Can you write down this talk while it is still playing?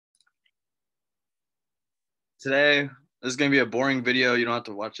Today, this is going to be a boring video. You don't have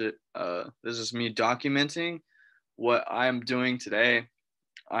to watch it. This is me documenting what I am doing today.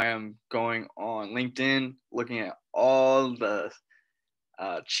 I am going on LinkedIn, looking at all the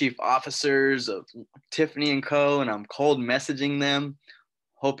chief officers of Tiffany & Co., and I'm cold messaging them,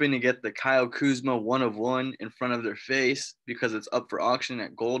 hoping to get the Kyle Kuzma 1 of 1 in front of their face because it's up for auction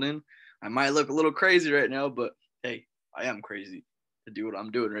at Golden. I might look a little crazy right now, but hey, I am crazy to do what I'm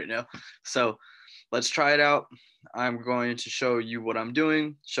doing right now. So let's try it out. I'm going to show you what I'm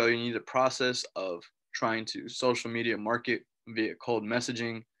doing, show you the process of trying to social media market via cold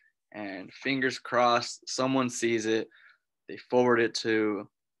messaging, and fingers crossed someone sees it, they forward it to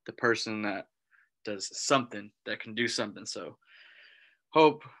the person that does something, that can do something. So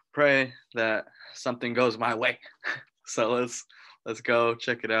hope, pray that something goes my way. So let's go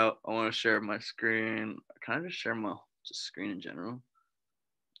check it out. I want to share my screen. Can I just share my screen in general?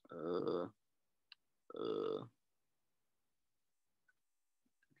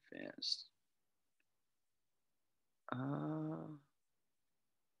 Advanced.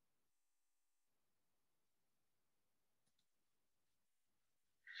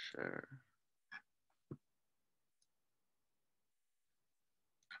 Share.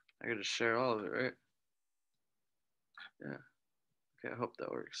 I gotta share all of it, right? Yeah. Okay, I hope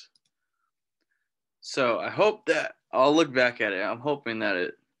that works. So I hope that I'll look back at it. I'm hoping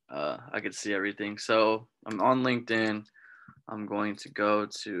that I could see everything. So I'm on LinkedIn. I'm going to go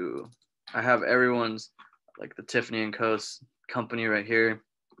to, I have everyone's, like the Tiffany & Co.'s company right here,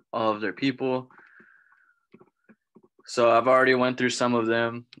 all of their people. So I've already went through some of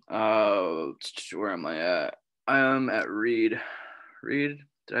them. Where am I at? I am at Reed. Reed?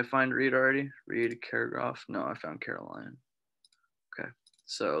 Did I find Reed already? Reed, Karagoff? No, I found Caroline. Okay,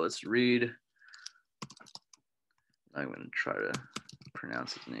 so let's read. I'm going to try to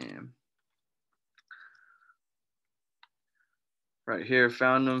pronounce his name. Right here,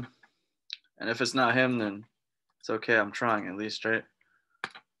 found him. And if it's not him, then it's okay. I'm trying at least, right?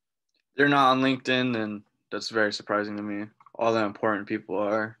 They're not on LinkedIn, then that's very surprising to me. All the important people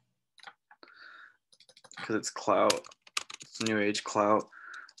are. Because it's clout. It's new age clout.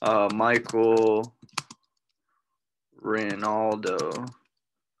 Michael Rinaldo.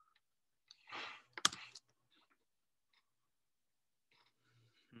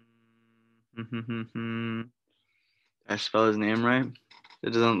 Did I spell his name right? It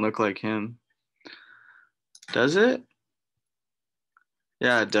doesn't look like him. Does it?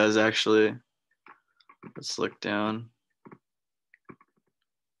 Yeah, it does actually. Let's look down.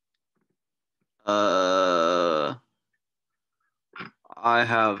 I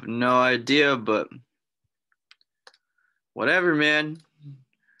have no idea, but whatever, man.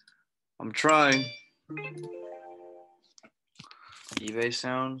 I'm trying. eBay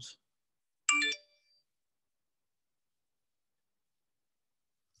sounds.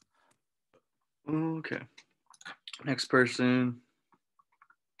 Okay. Next person.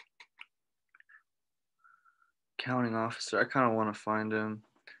 Accounting officer. I kind of want to find him.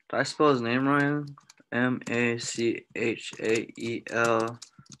 Did I spell his name right? Machael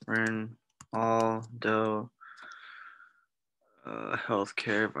Rinaldo.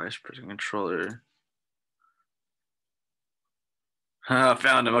 Healthcare vice president controller. I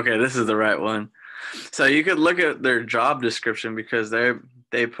found him. Okay, this is the right one. So you could look at their job description because they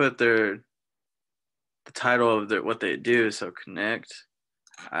put the title of what they do. So connect,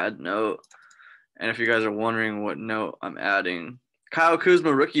 add note. And if you guys are wondering what note I'm adding, Kyle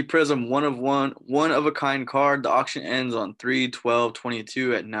Kuzma rookie PRIZM 1 of 1, one of a kind card. The auction ends on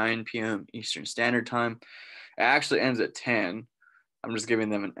 3/12/22 at 9 p.m. Eastern Standard Time. It actually ends at 10. I'm just giving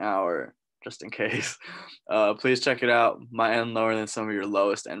them an hour just in case. Please check it out. Might end lower than some of your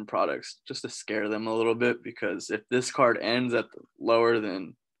lowest end products just to scare them a little bit, because if this card ends at lower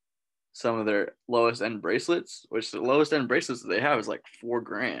than some of their lowest end bracelets, which the lowest end bracelets that they have is like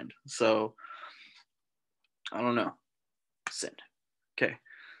 $4,000. So I don't know. Send. Okay.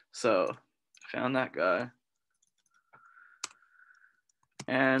 So found that guy.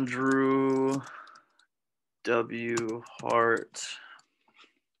 Andrew W. Hart.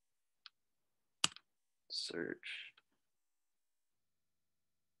 Search.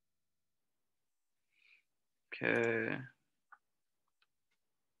 Okay.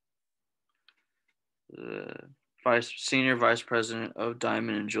 The senior vice president of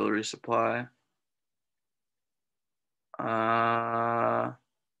diamond and jewelry supply.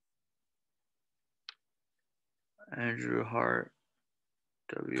 Andrew Hart.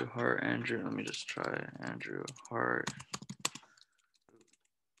 W. Hart. Andrew. Let me just try Andrew Hart.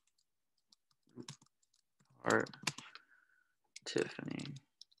 Hart. Tiffany.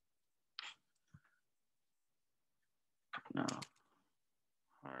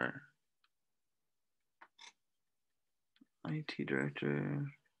 IT director,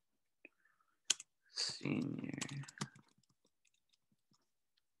 senior.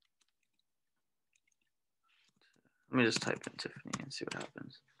 Let me just type in Tiffany and see what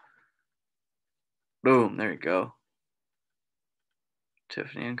happens. Boom, there you go.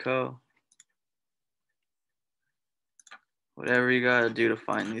 Tiffany and Co. Whatever you gotta do to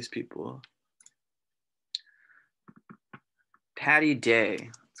find these people. Patty Day.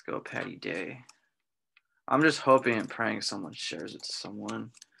 Let's go, Patty Day. I'm just hoping and praying someone shares it to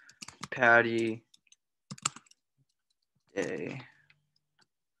someone. Patty Day.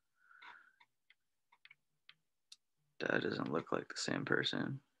 That doesn't look like the same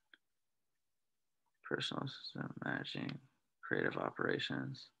person. Personal system managing, creative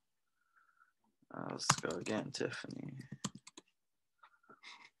operations. Let's go again, Tiffany.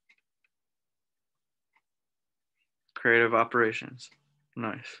 Creative operations.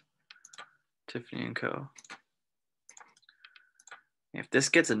 Nice. Tiffany and Co. If this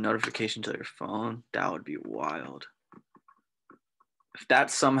gets a notification to their phone, that would be wild. If that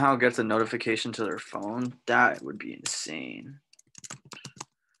somehow gets a notification to their phone, that would be insane.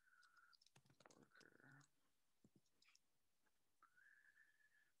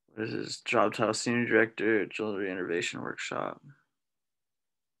 What is this? Job title, Senior Director, Jewelry Innovation Workshop.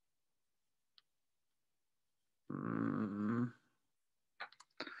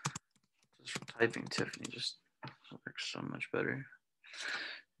 Just typing Tiffany just works so much better.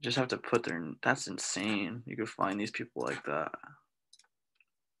 You just have to put their, that's insane. You could find these people like that.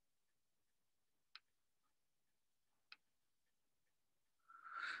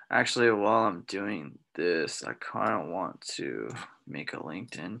 Actually, while I'm doing this, I kind of want to make a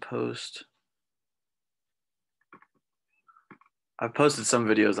LinkedIn post. I've posted some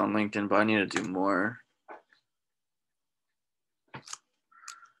videos on LinkedIn, but I need to do more.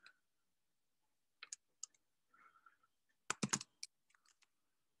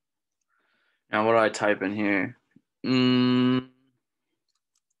 Now, what do I type in here?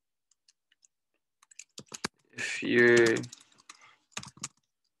 If you're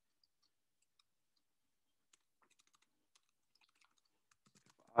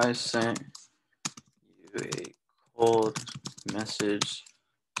I sent you a cold message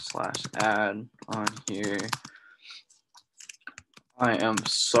 / ad on here. I am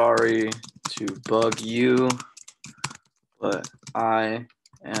sorry to bug you, but I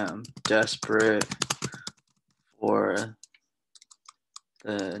am desperate for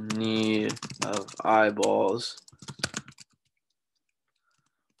the need of eyeballs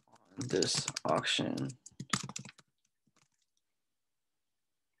on this auction.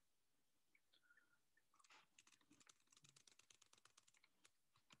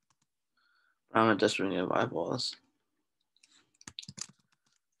 I'm in desperate need of eyeballs.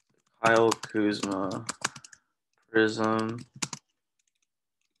 Kyle Kuzma, PRIZM,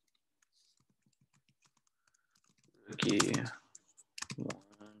 rookie, one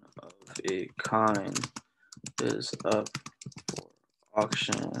of a kind, is up for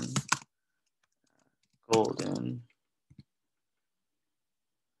auction. Golden.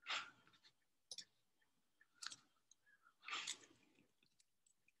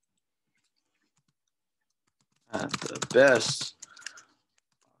 At the best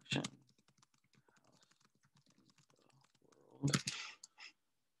auction house in the world.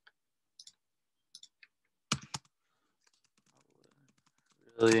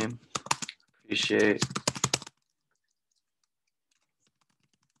 I would really appreciate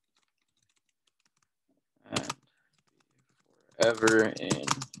and be forever in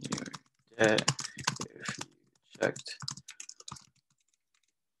your debt if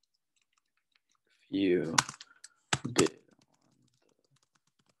you bid on the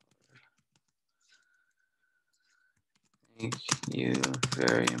card. Thank you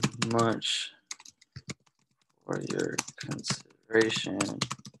very much for your consideration.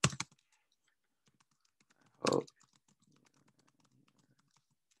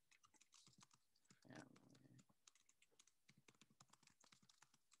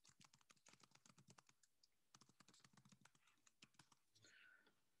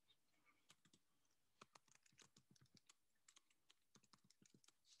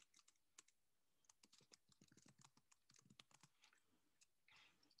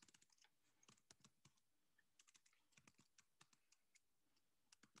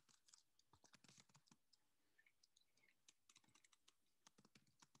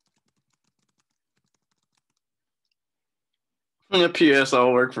 I hope PS,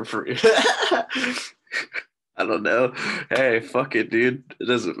 I'll work for free. I don't know. Hey, fuck it, dude. It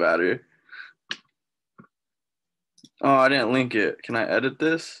doesn't matter. Oh, I didn't link it. Can I edit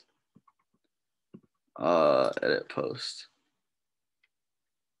this? Edit post.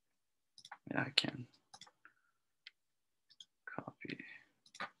 Yeah, I can. Copy.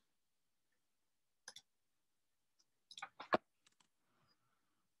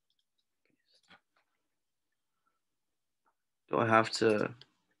 Do I have to?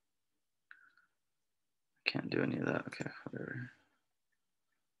 Can't do any of that. Okay, whatever.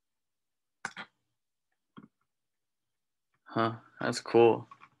 Huh, that's cool.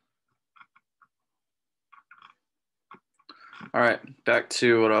 All right, back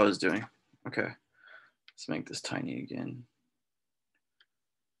to what I was doing. Okay, let's make this tiny again.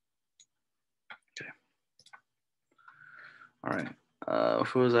 Okay. All right,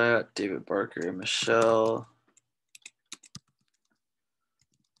 who was I at? David Barker, Michelle,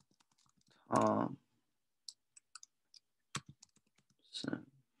 Tom.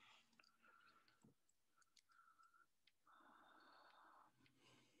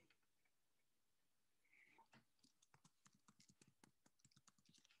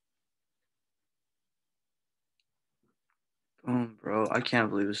 Boom, bro. I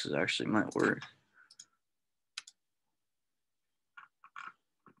can't believe this is actually might work.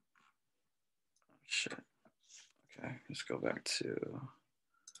 Shit. Okay, let's go back to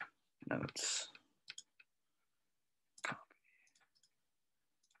notes. Copy,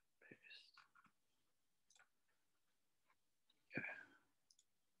 paste. Okay.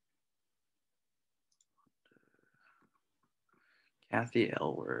 Kathy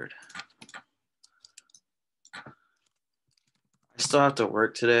Elward. I still have to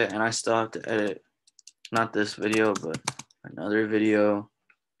work today, and I still have to edit, not this video, but another video.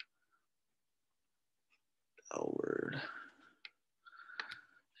 Elward.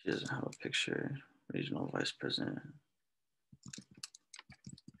 She doesn't have a picture. Regional Vice President.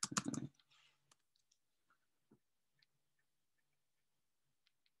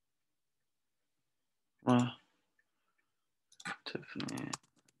 Well, Tiffany.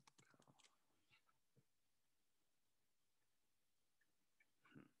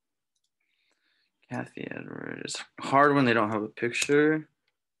 Kathy Edward. It's hard when they don't have a picture,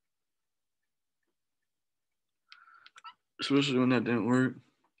 especially when that didn't work.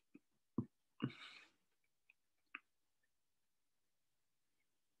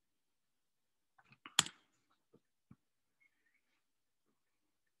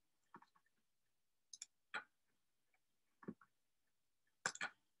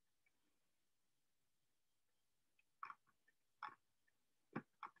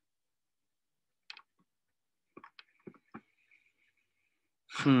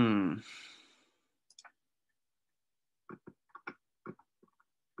 I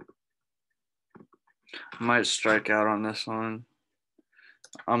might strike out on this one.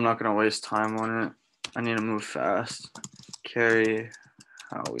 I'm not gonna waste time on it. I need to move fast. Carrie,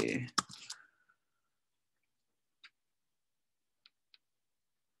 Howie.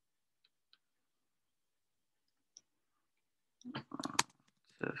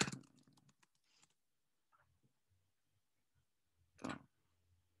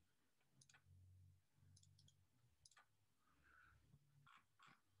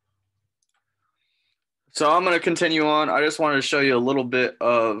 So I'm going to continue on. I just wanted to show you a little bit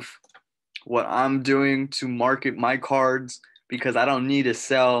of what I'm doing to market my cards because I don't need to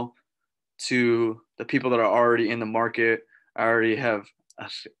sell to the people that are already in the market. I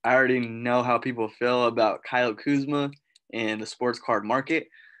already know how people feel about Kyle Kuzma in the sports card market,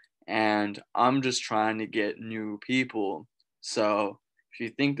 and I'm just trying to get new people. So if you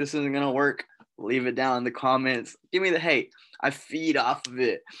think this isn't going to work, leave it down in the comments. Give me the hate. I feed off of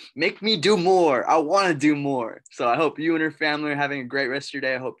it. Make me do more. I want to do more. So I hope you and your family are having a great rest of your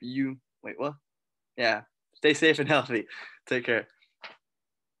day. I hope you, wait, what? Yeah. Stay safe and healthy. Take care.